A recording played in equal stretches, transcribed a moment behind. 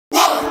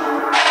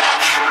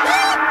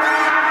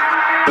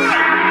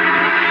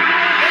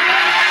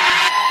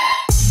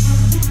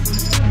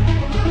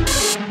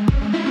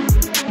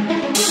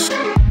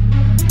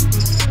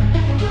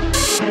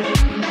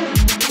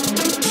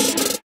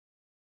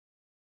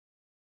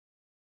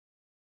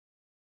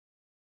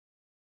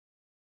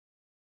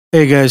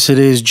Hey guys, it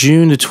is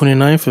June the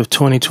 29th of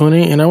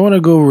 2020, and I want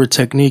to go over a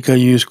technique I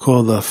use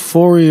called the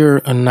Fourier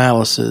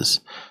Analysis.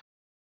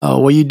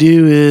 What you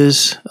do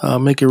is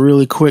make it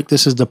really quick.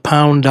 This is the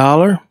pound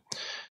dollar,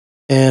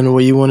 and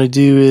what you want to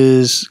do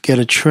is get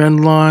a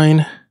trend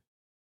line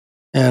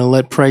and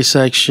let price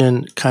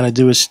action kind of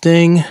do its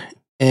thing.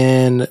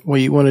 And what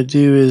you want to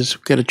do is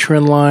get a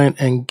trend line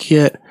and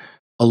get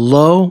a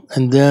low,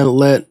 and then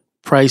let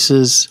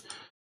prices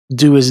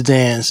do his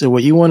dance. And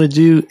what you want to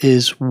do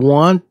is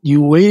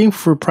you waiting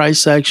for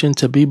price action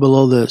to be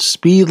below the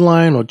speed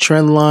line or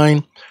trend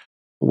line,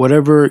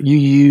 whatever you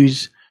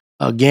use,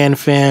 GAN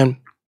fan.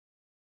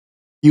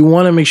 You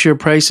want to make sure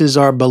prices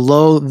are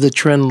below the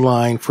trend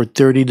line for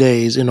 30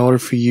 days in order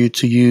for you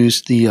to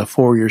use the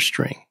Fourier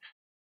string.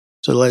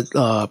 So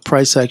let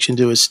price action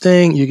do its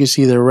thing. You can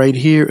see that right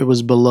here it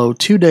was below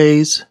 2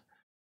 days,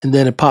 and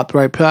then it popped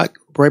right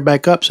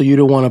back up. So you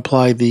don't want to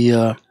apply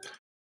the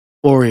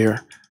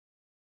Fourier.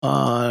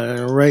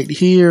 Right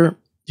here,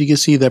 you can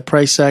see that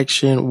price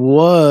action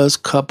was a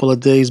couple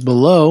of days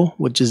below,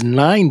 which is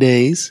 9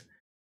 days,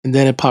 and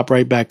then it popped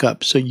right back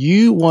up. So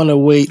you want to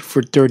wait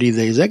for 30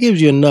 days. That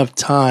gives you enough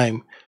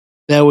time.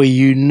 That way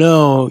you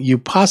know you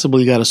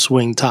possibly got a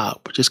swing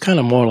top, which is kind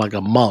of more like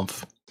a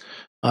month.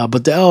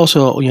 But that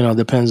also,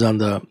 depends on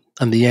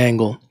the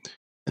angle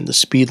and the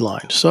speed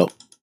line. So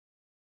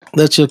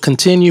let's just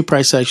continue.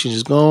 Price action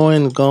is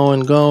going.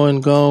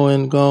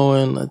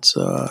 Let's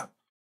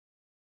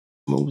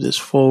move this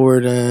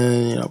forward,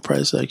 and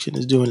price action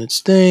is doing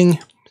its thing.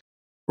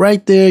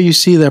 Right there, you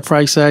see that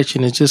price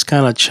action is just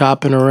kind of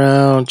chopping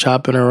around.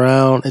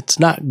 It's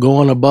not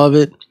going above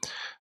it.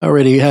 I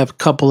already have a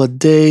couple of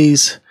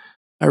days.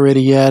 I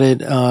already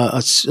added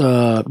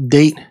a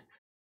date.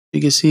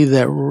 You can see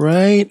that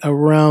right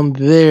around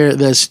there,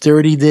 that's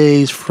 30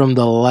 days from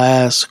the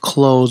last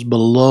close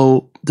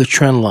below the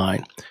trend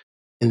line.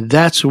 And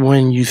that's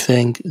when you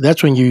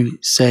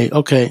say,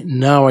 okay,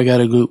 now I got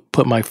to go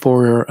put my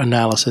Fourier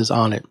analysis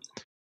on it.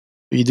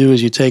 What you do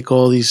is you take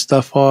all these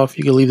stuff off.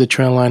 You can leave the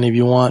trend line if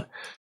you want.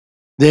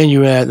 Then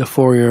you add the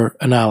Fourier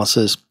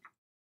analysis.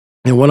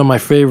 And one of my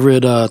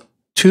favorite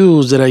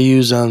tools that I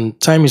use on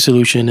Timing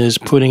Solution is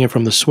putting it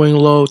from the swing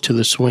low to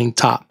the swing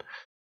top.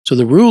 So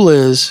the rule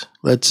is,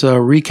 let's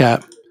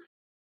recap.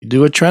 You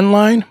do a trend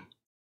line.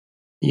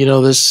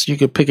 This, you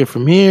could pick it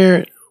from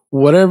here.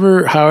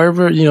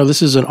 However,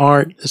 this is an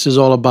art. This is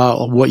all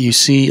about what you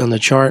see on the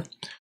chart.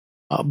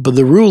 But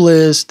the rule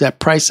is that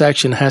price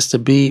action has to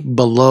be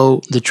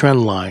below the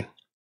trend line.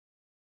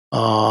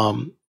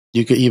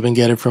 You could even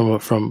get it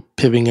from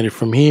pivoting it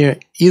from here.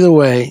 Either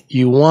way,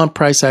 you want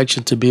price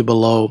action to be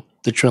below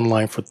the trend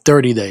line for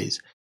 30 days.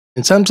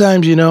 And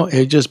sometimes,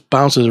 it just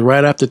bounces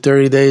right after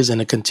 30 days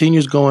and it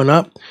continues going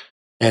up.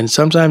 And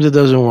sometimes it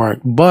doesn't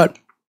work. But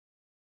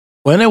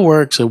when it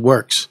works, it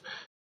works.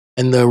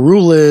 And the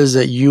rule is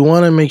that you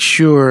want to make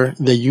sure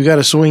that you got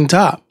a swing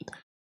top,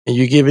 and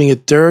you're giving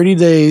it 30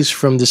 days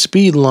from the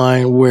speed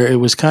line where it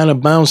was kind of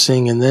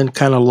bouncing and then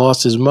kind of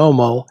lost its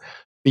momo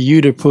for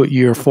you to put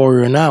your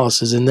Fourier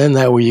analysis. And then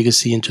that way you can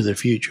see into the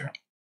future.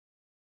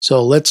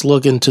 So let's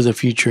look into the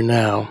future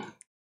now.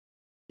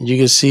 And you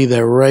can see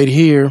that right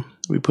here,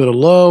 we put a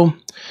low.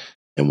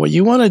 And what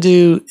you want to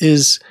do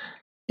is,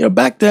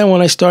 back then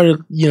when I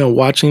started,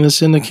 watching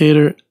this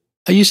indicator,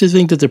 I used to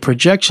think that the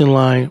projection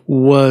line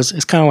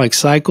it's kind of like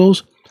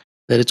cycles,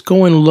 that it's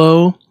going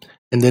low,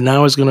 and then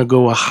now it's going to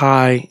go a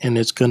high, and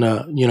it's going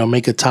to,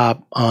 make a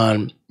top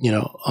on,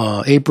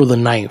 April the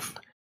 9th.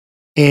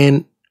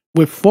 And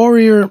with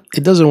Fourier,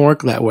 it doesn't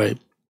work that way.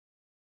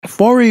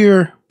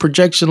 Fourier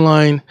projection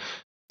line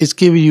is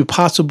giving you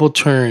possible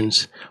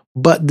turns,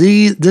 but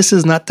this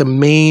is not the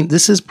main.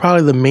 This is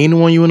probably the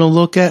main one you want to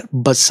look at.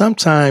 But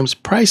sometimes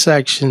price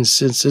action,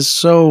 since it's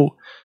so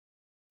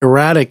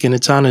erratic and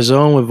it's on its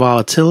own with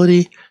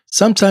volatility,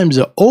 sometimes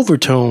the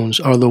overtones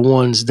are the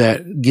ones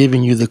that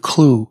giving you the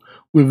clue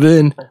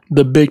within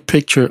the big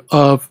picture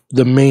of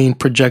the main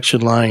projection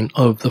line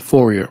of the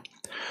Fourier.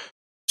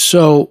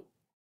 So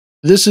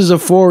this is a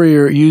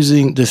Fourier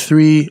using the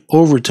 3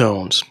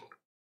 overtones.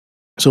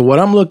 So what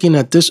I'm looking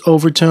at this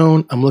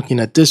overtone, I'm looking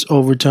at this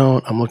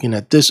overtone, I'm looking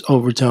at this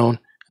overtone,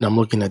 and I'm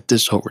looking at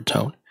this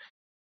overtone.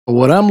 And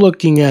what I'm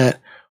looking at,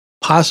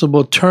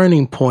 possible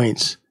turning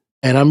points,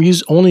 and I'm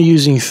only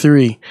using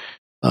 3.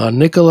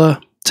 Nikola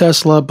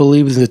Tesla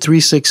believes in the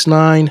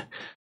 369.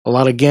 A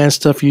lot of GAN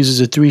stuff uses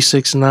a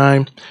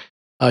 369.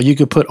 You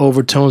could put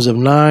overtones of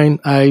 9.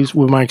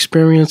 With my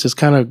experience, it's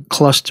kind of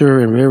cluster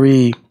and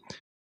very,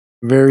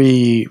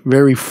 very,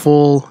 very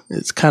full.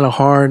 It's kind of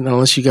hard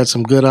unless you got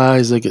some good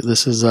eyes. Like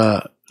this is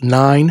a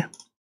 9.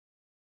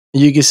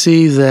 You can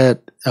see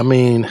that.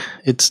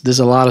 There's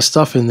a lot of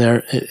stuff in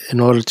there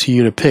in order to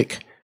you to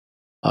pick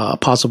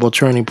possible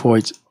turning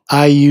points.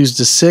 I use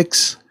the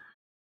 6.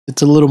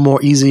 It's a little more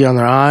easy on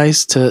their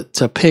eyes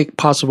to pick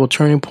possible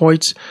turning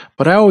points,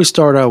 but I always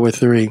start out with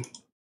 3.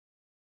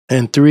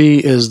 And 3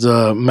 is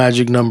the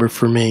magic number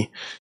for me.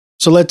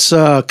 So let's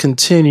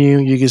continue.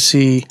 You can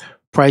see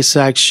price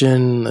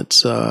action.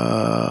 Let's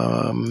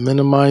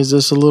minimize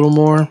this a little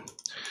more.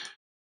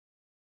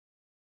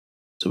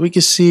 So we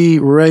can see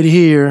right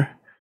here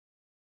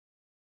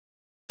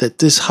that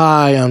this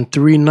high on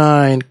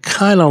 3.9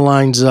 kind of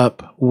lines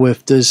up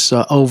with this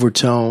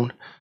overtone.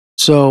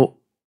 So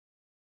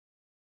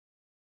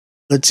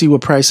let's see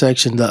what price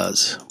action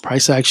does.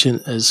 Price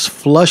action is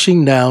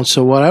flushing down.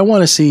 So what I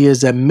want to see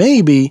is that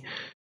maybe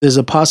there's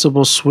a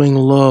possible swing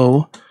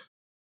low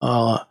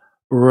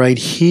right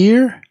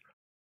here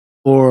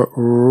or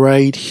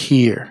right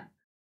here.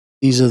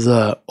 These are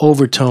the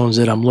overtones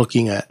that I'm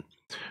looking at.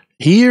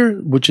 Here,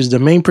 which is the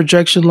main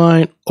projection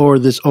line, or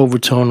this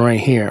overtone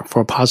right here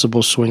for a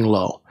possible swing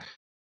low.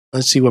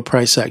 Let's see what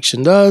price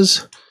action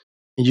does.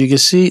 And you can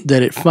see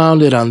that it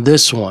found it on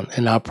this one,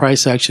 and now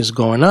price action is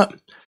going up.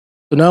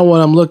 So now what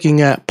I'm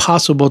looking at,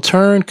 possible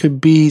turn could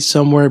be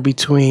somewhere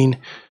between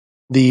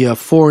the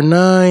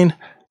 4.9,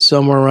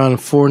 somewhere around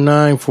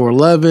 4.9,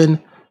 4.11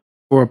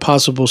 for a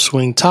possible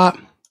swing top.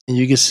 And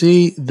you can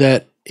see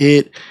that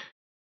it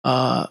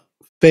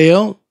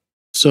failed.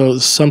 So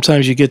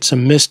sometimes you get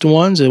some missed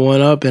ones. It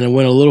went up and it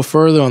went a little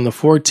further on the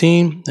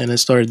 14 and it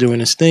started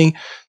doing its thing.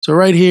 So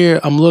right here,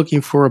 I'm looking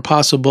for a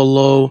possible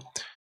low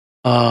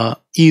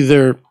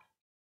either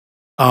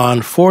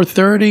on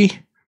 430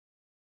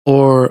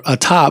 or a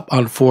top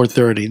on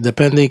 430,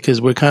 depending,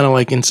 because we're kind of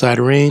like inside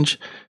range.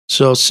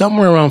 So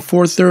somewhere around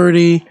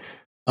 430,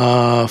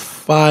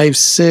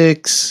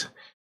 5.6,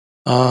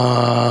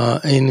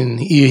 and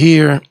you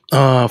hear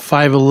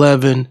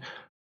 5.11.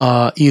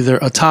 Either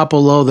a top or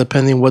low,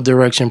 depending what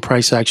direction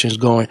price action is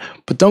going.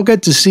 But don't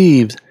get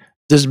deceived.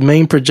 This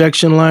main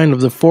projection line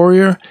of the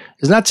Fourier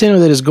is not telling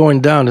you that it's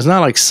going down. It's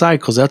not like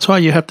cycles. That's why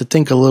you have to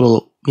think a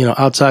little,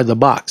 outside the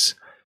box.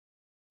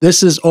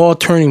 This is all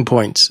turning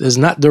points. It's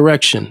not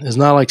direction. It's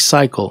not like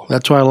cycle.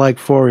 That's why I like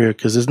Fourier,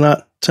 because it's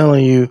not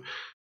telling you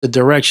the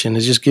direction.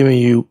 It's just giving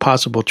you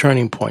possible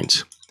turning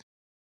points.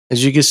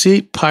 As you can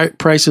see,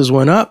 prices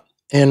went up,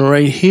 and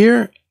right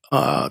here,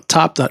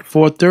 topped at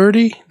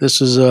 430.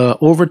 This is a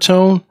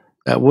overtone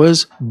that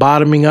was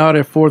bottoming out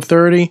at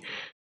 430,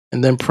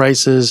 and then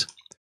prices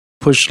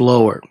pushed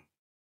lower.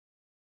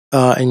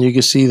 And you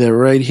can see that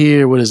right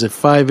here, what is it,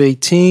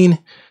 518?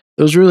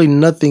 There was really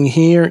nothing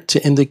here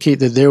to indicate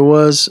that there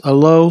was a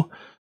low.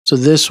 So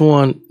this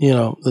one,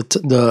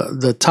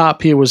 the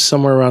top here was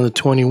somewhere around the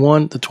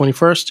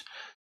 21st.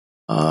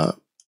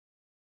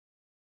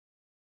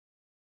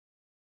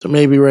 So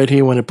maybe right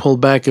here when it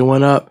pulled back, it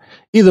went up.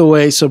 Either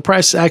way, so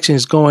price action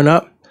is going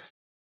up.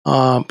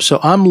 So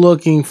I'm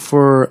looking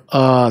for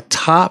a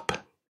top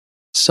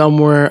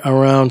somewhere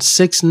around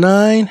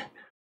 6.9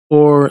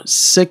 or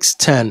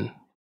 6.10.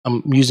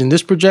 I'm using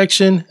this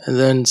projection, and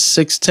then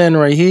 6.10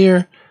 right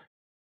here,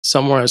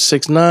 somewhere at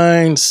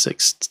 6.9,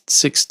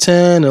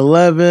 6.10,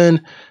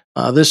 11.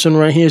 This one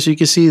right here, so you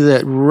can see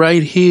that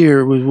right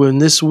here, when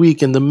this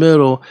week in the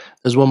middle,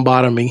 there's one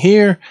bottoming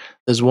here,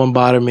 there's one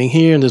bottoming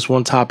here, and there's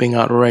one topping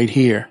out right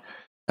here.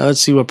 Now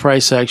let's see what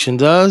price action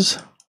does.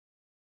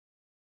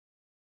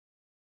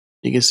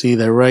 You can see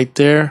that right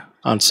there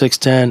on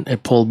 6.10,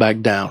 it pulled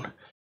back down.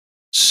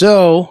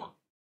 So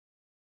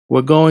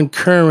we're going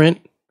current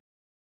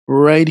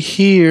right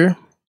here,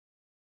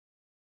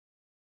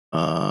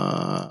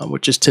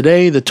 which is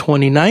today, the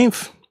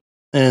 29th,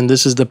 and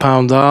this is the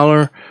pound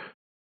dollar.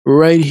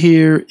 Right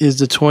here is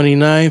the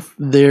 29th.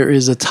 There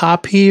is a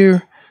top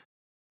here.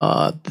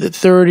 The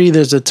 30,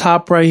 there's a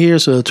top right here.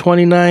 So the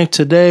 29th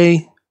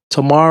today,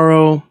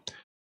 tomorrow,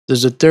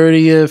 there's a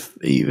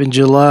 30th, even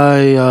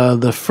July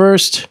the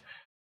 1st.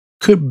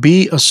 Could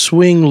be a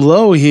swing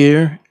low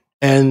here,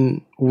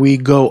 and we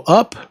go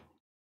up,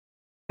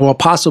 or a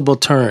possible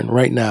turn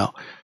right now.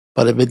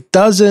 But if it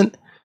doesn't,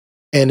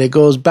 and it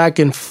goes back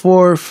and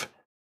forth,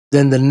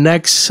 then the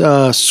next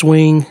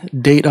swing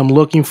date I'm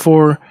looking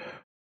for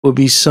will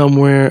be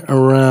somewhere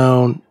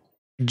around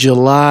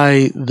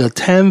July the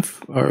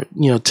 10th, or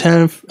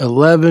 10th,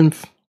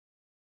 11th.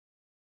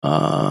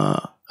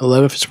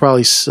 11th is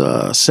probably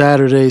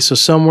Saturday, so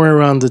somewhere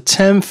around the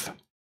 10th.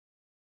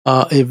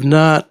 If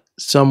not,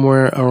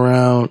 somewhere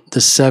around the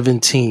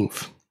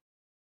 17th.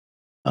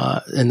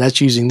 And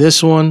that's using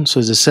this one. So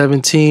it's the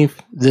 17th,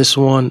 this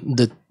one,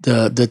 the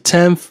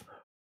 10th,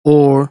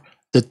 or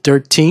the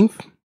 13th.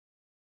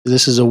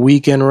 This is a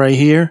weekend right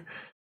here.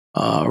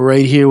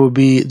 Right here will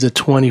be the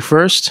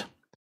 21st.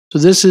 So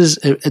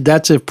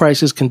that's if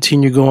prices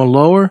continue going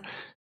lower.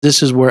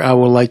 This is where I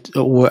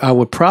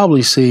would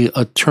probably see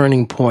a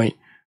turning point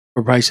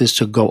for prices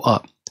to go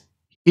up.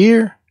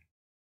 Here,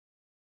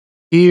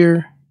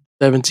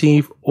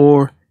 17th,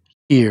 or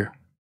here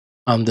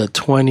on the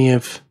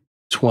 20th,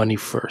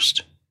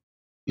 21st.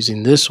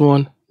 Using this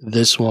one, and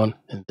this one.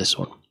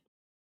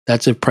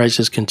 That's if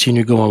prices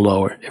continue going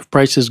lower. If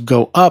prices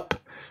go up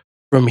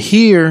from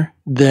here,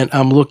 then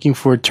I'm looking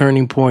for a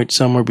turning point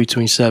somewhere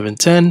between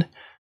 7.10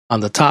 on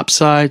the top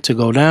side to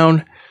go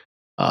down.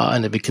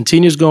 And if it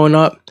continues going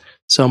up,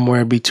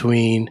 somewhere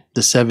between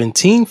the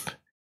 17th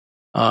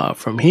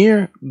from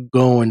here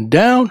going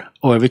down,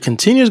 or if it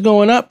continues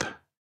going up,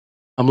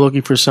 I'm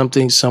looking for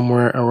something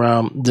somewhere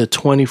around the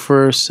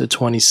 21st, the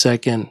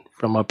 22nd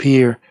from up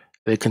here.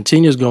 If it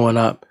continues going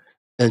up,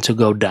 then to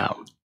go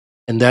down.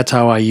 And that's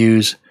how I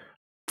use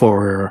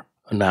Fourier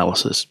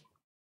Analysis.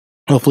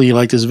 Hopefully you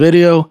like this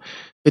video.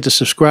 Hit the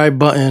subscribe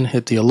button,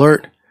 hit the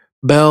alert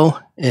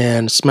bell,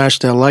 and smash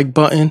that like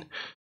button.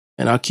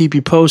 And I'll keep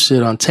you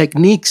posted on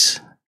techniques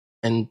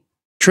and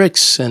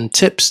tricks and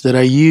tips that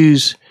I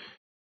use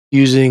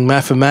using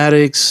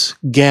mathematics,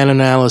 Gann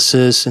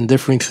analysis, and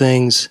different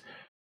things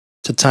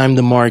to time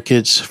the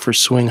markets for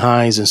swing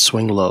highs and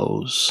swing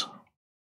lows.